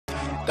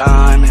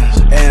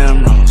Diamonds,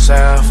 emeralds,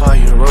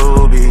 sapphire,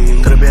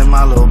 ruby. Could've been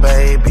my little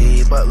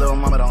baby, but little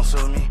mama don't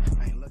sue me.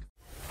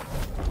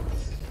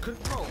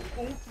 Control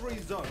all 3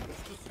 zones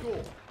to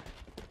score.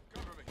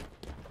 Cover me.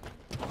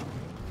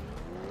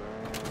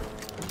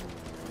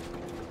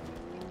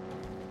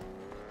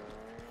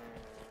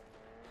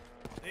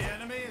 The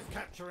enemy is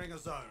capturing a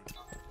zone.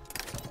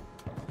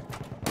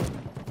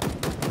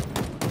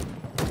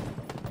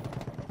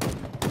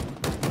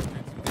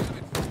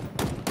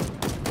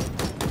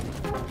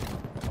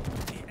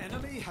 The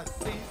enemy has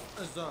seized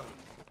a zone.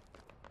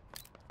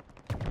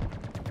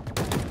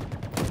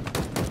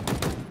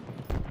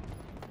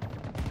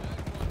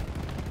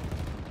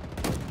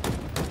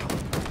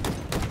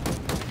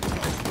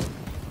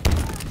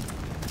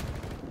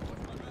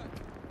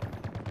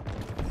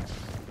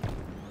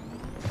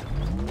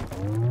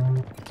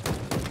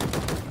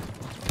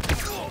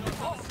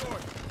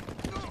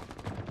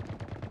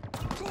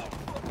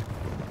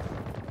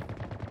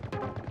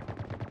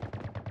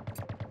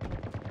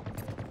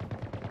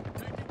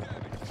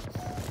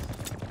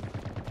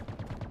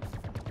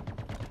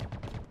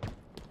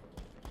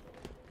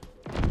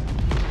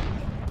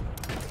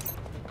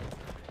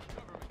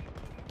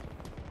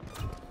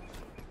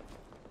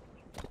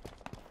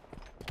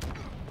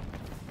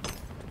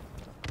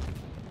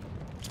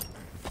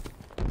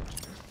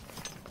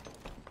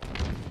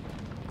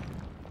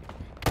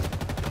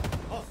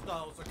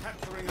 Hostiles are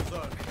capturing a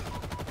zone.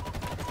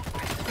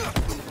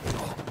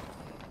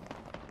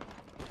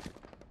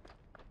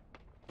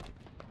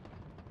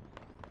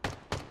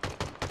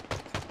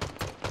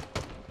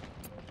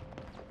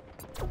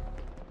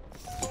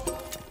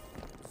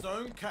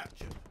 Zone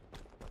captured.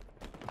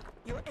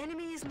 Your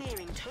enemy is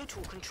nearing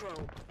total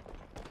control.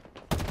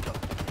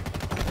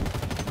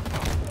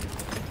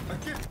 A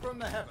gift from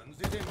the heavens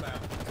is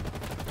inbound.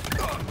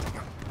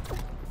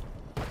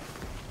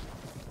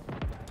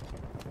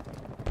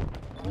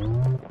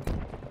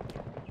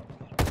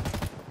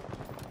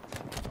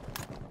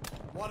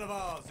 One of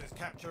ours is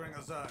capturing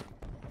a zone.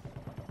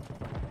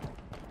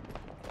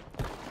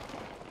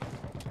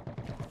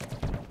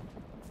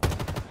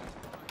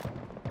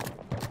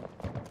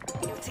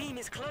 Your team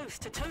is close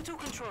to total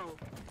control.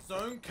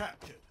 Zone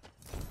captured.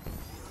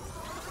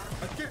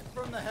 A gift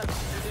from the heavens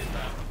is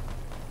inbound.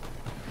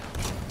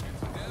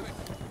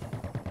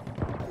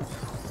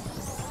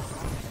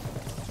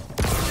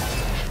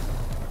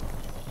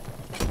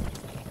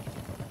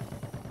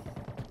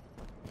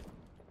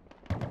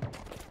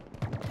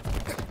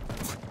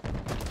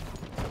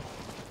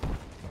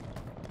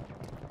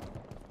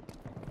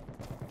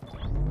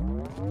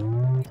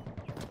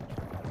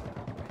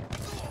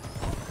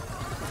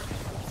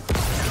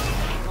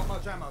 Not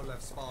much ammo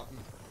left, Spartan.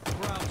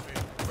 Ground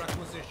vehicle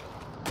requisition.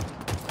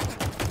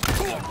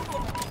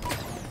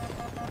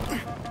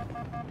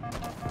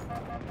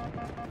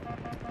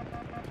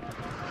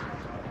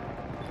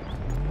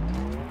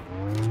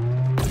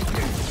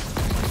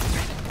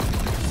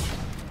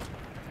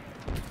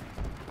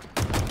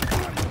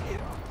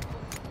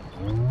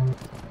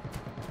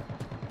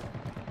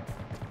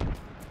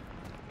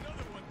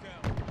 Another one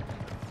down.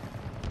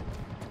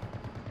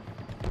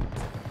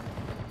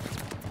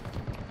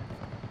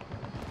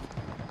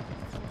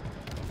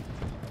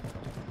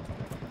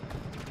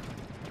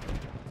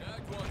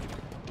 Tagged one.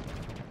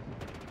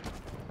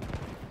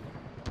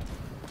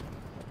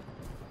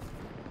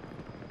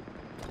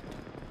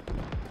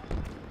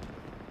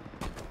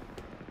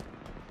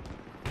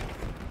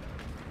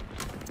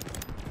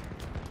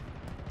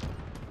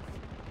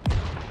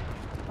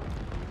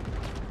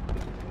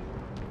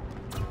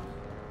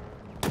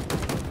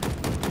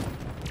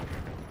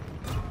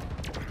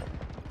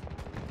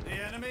 The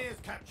enemy is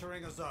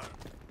capturing a zone.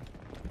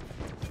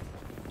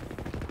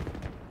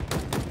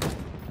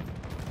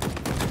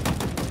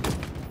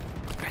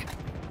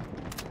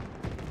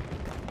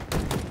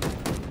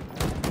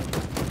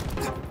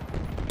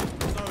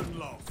 Zone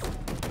lost.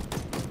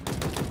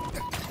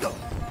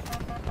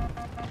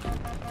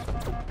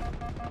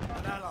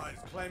 An ally is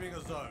claiming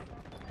a zone.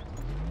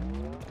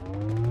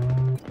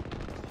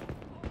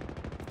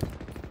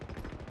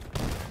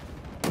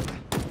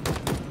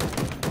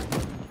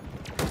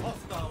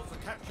 Hostiles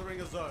are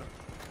capturing a zone.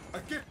 A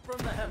gift from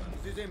the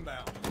heavens is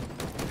inbound.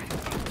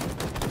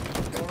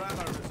 Your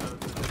ammo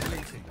reserves are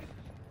depleting.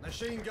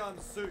 Machine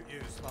guns suit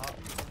you,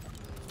 Spartan.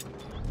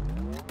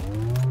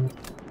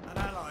 An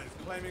ally is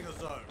claiming a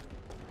zone.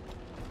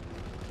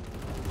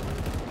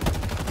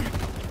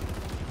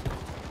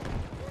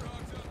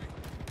 Warthog's on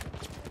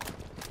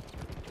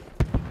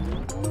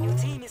me. Your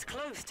team is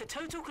close to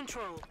total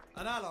control.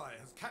 An ally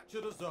has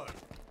captured a zone.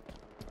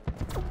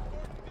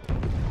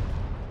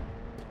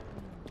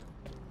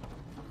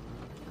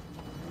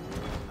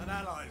 An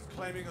ally is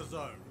claiming a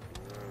zone.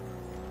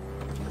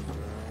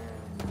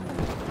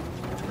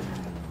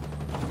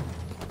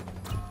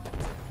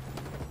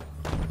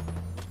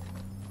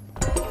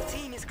 Your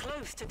team is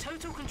close to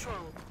total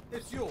control.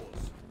 It's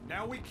yours.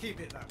 Now we keep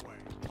it that way.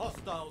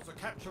 Hostiles are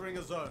capturing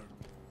a zone.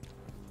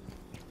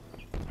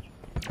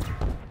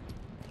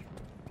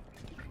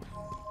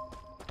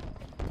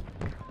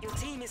 Your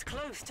team team is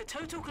close to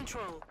total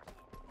control.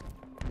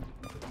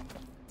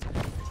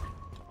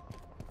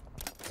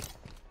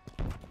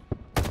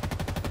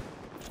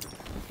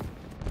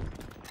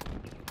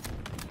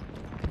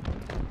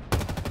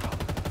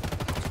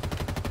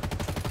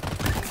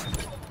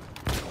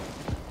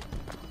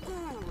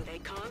 Ooh, they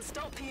can't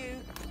stop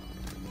you.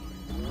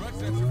 Right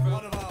sensor found.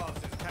 One of ours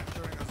is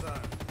capturing a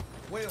zone.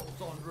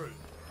 Wheels en route.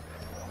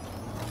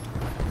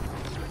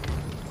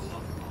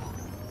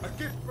 A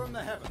gift from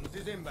the heavens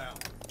is inbound.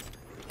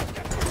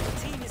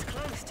 The team is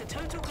close to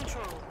total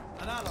control.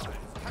 An ally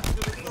has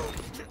captured a zone.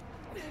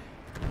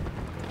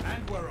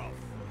 And we're off.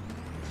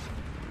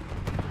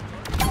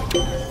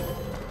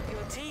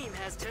 Your team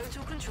has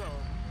total control.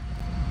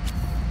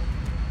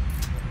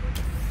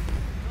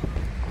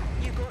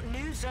 You got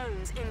new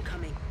zones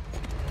incoming.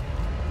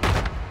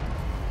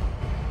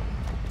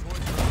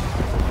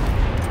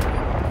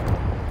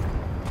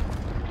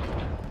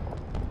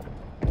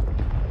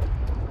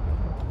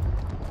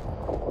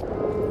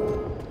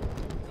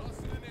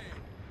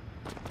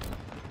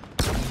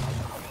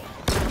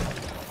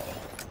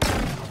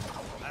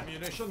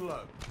 Ammunition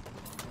low.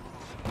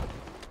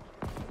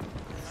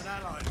 An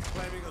ally is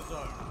claiming a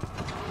zone.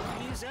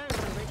 New zones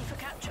are ready for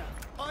capture.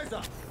 Eyes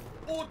up!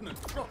 Ordnance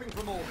dropping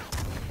from orbit.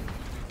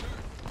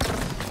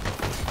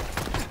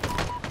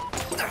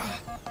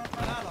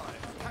 An ally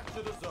has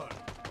captured a zone.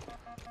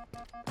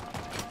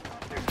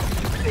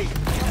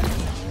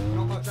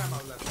 Not much ammo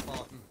left,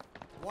 Spartan.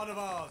 One of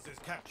ours is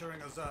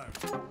capturing a zone.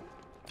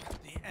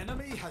 The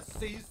enemy has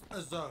seized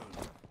a zone.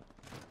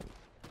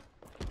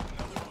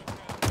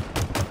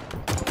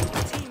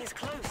 Your team is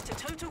close to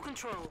total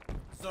control.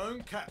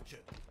 Zone captured.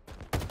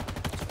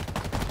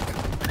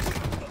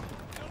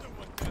 Another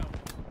one down.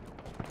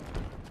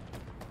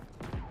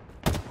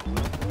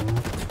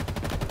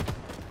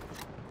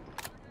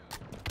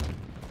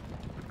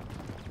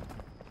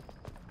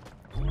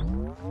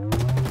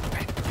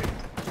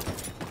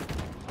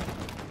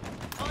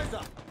 Eyes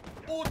up!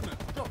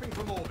 Ordnance dropping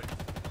from orbit.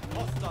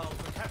 Hostiles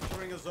are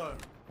capturing a zone.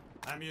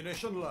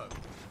 Ammunition low.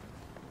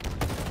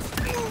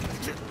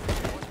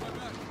 Watch my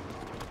back.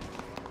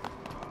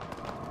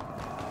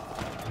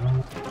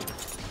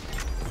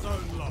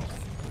 Zone lost.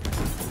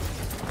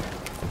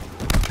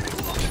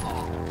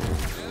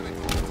 Damn it.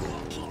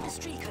 Keep the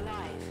streak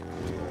alive.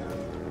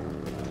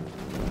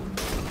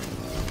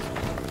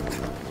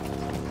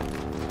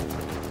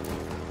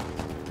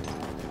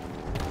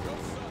 Go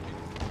sucking.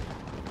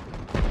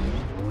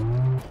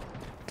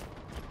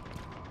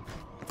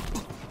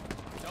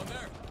 Down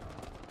there.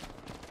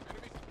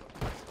 Enemy.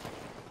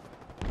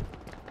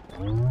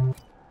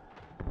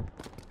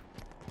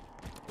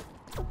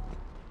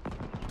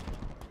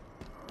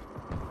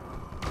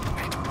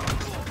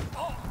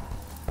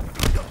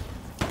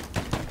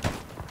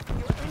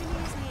 Your enemy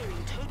is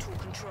nearing total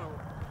control.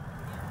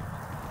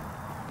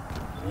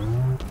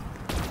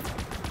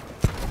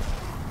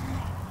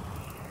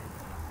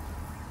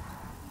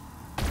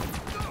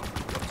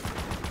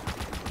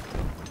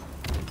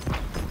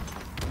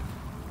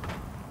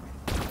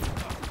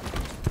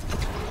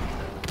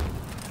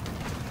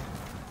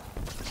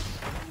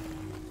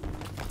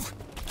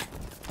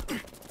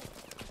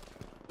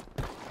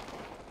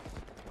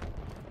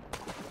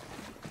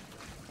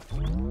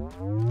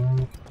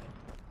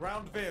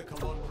 Ground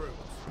vehicle en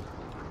route.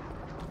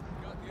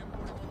 Got the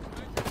M41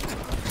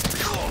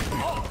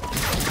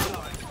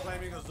 Ally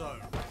claiming a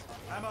zone.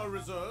 Ammo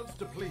reserves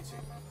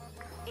depleting.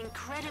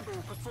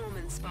 Incredible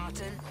performance,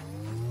 Spartan.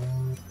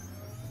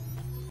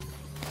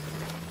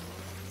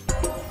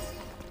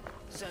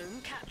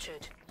 Zone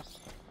captured.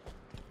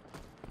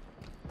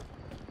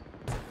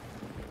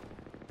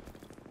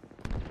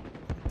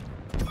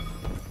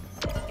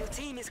 Your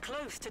team is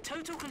close to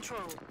total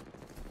control.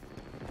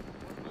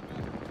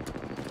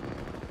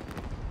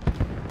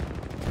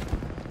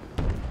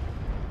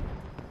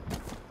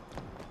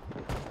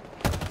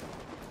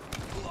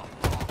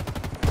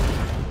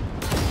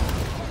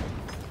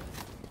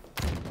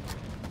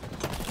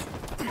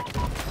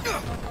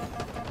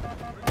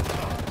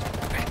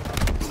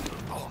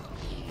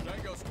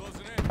 Tango's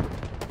closing in.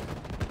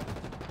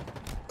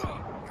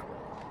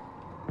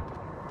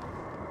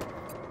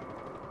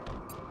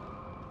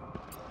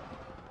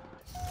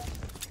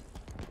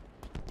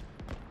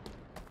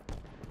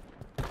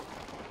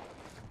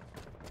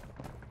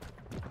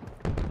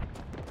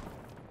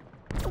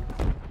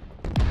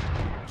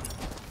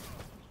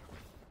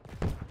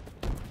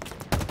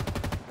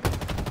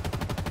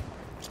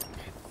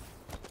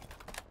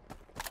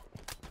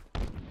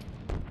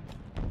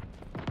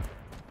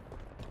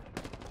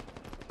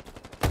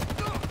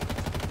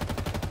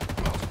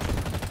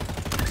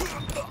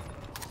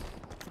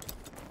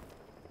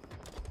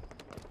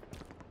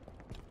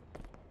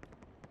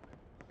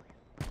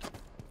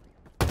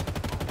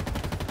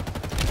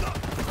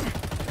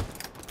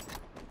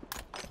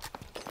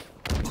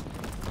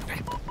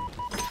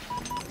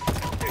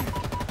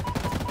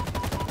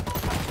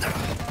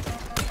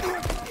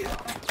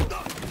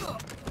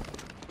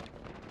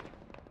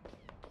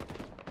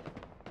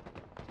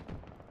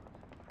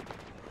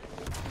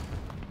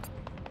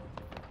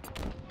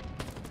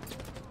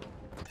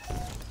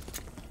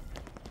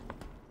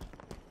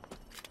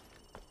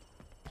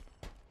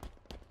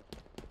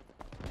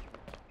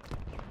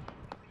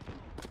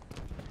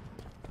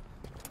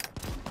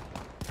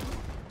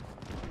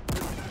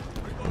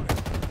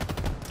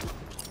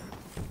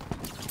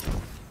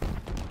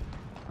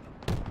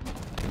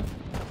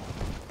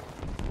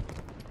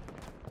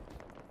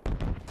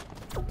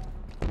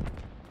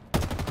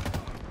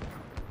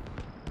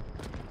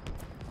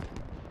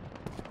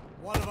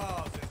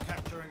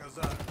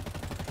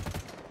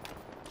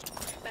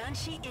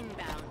 Banshee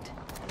inbound.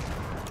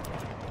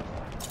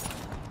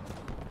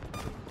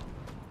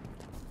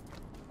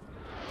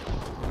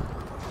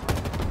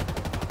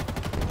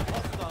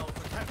 Hostiles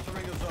are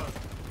capturing a zone.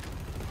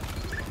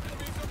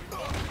 Enemies up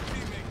above.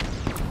 Teammate.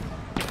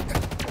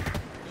 Got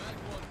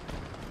one.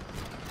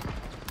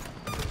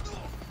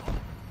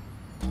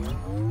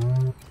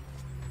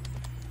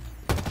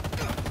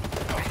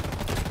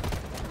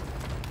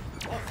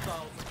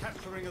 Hostiles are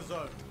capturing a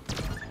zone.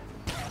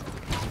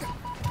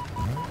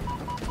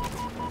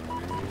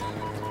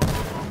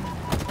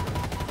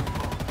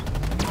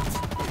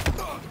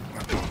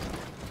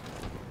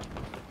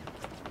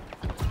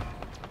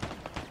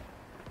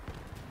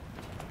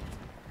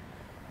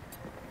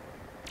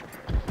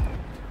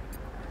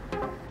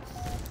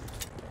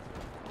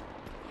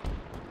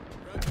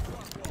 Grab the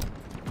front wall.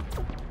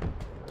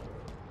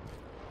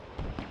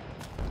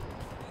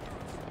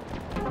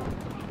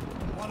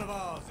 One of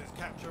ours is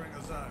capturing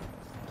a zone.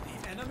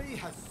 The enemy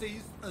has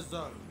seized a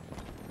zone.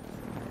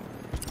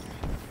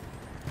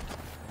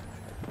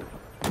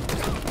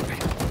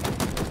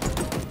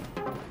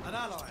 An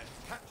ally has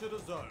captured a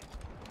zone.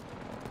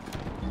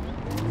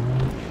 Enemy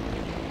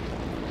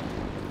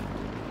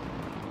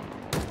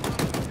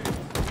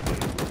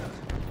shields down.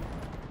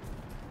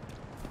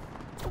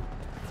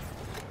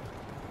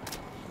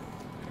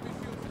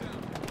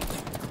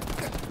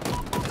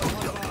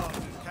 One of ours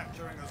is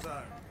capturing a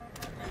zone.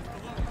 Enemies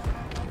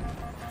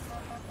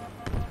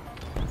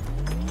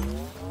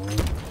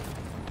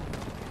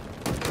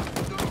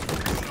below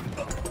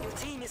us. Your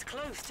team is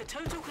close to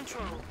total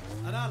control.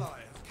 An ally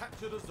has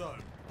captured a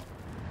zone.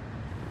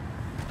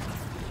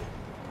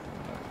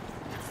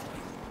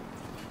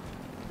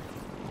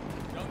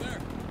 Down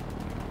there.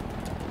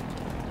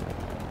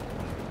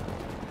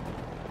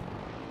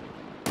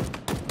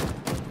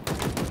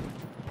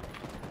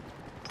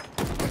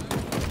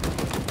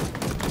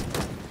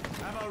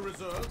 Ammo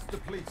reserves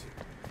depleted.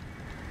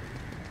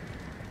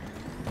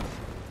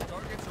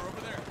 Targets are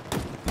over there.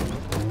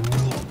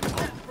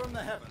 Help from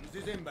the heavens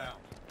is inbound.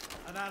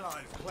 An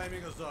ally is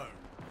claiming a zone.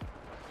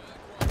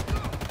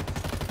 Got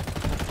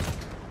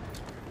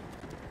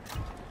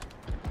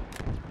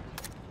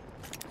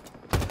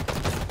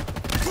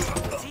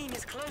one. Your team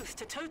is close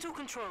to total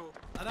control.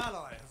 An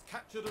ally has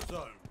captured a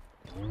zone.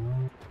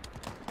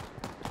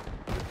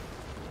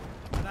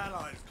 An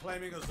ally is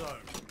claiming a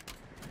zone.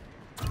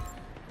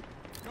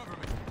 Cover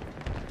me.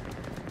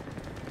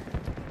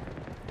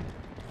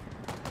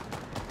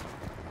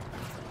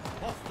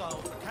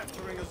 Hostiles are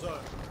capturing a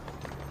zone.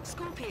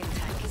 Scorpion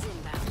tank is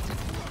inbound.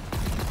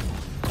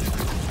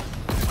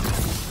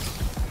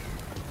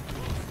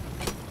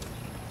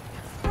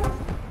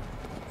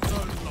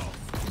 Zone lost.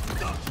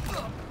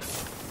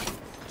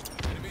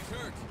 Enemies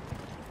hurt.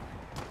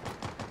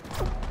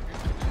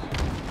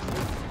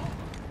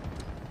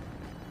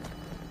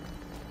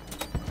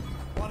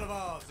 One of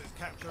ours is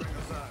capturing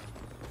a zone.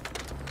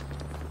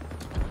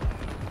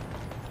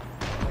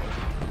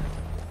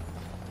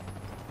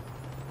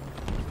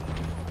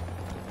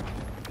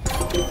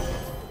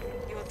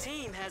 Your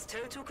team has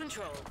total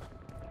control.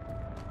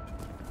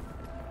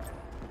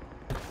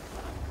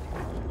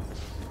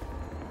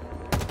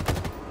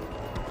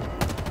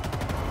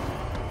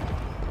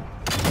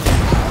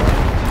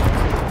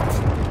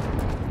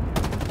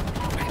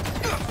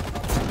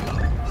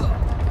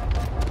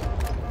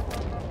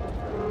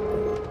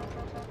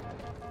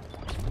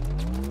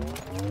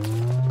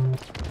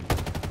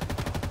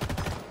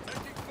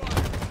 Taking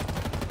fire.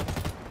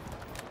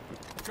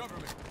 Cover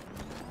me.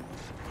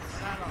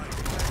 An ally is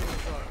claiming a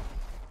zone.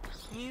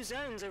 New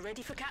zones are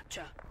ready for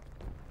capture.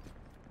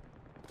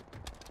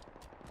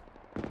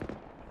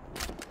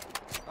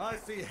 I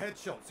see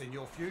headshots in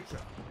your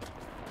future.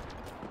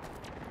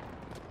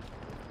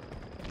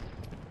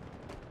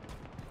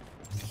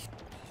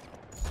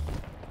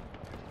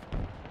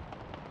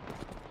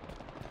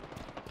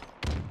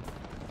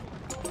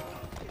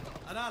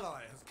 An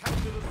ally has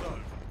captured a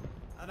zone.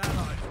 An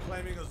ally is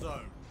claiming a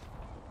zone.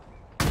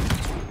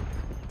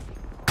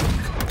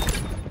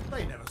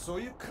 They never saw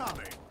you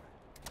coming.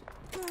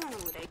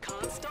 Ooh, they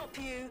can't stop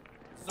you.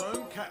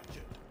 Zone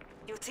captured.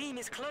 Your team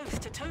is close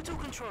to total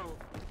control.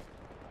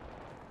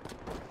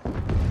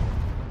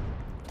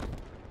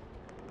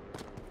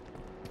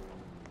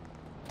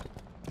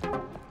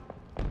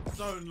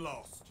 Zone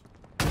lost.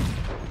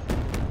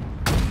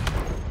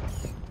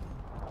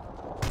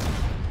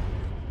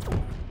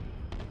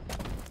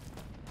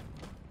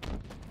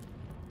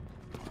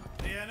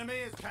 The enemy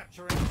is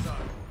capturing the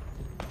zone.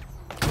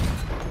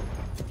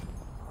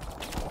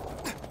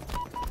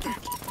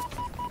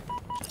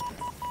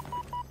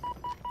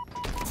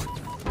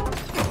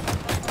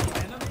 The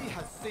enemy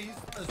has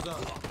seized a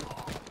zone.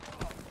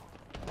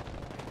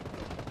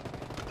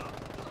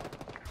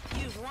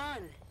 You've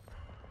won.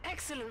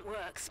 Excellent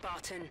work,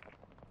 Spartan.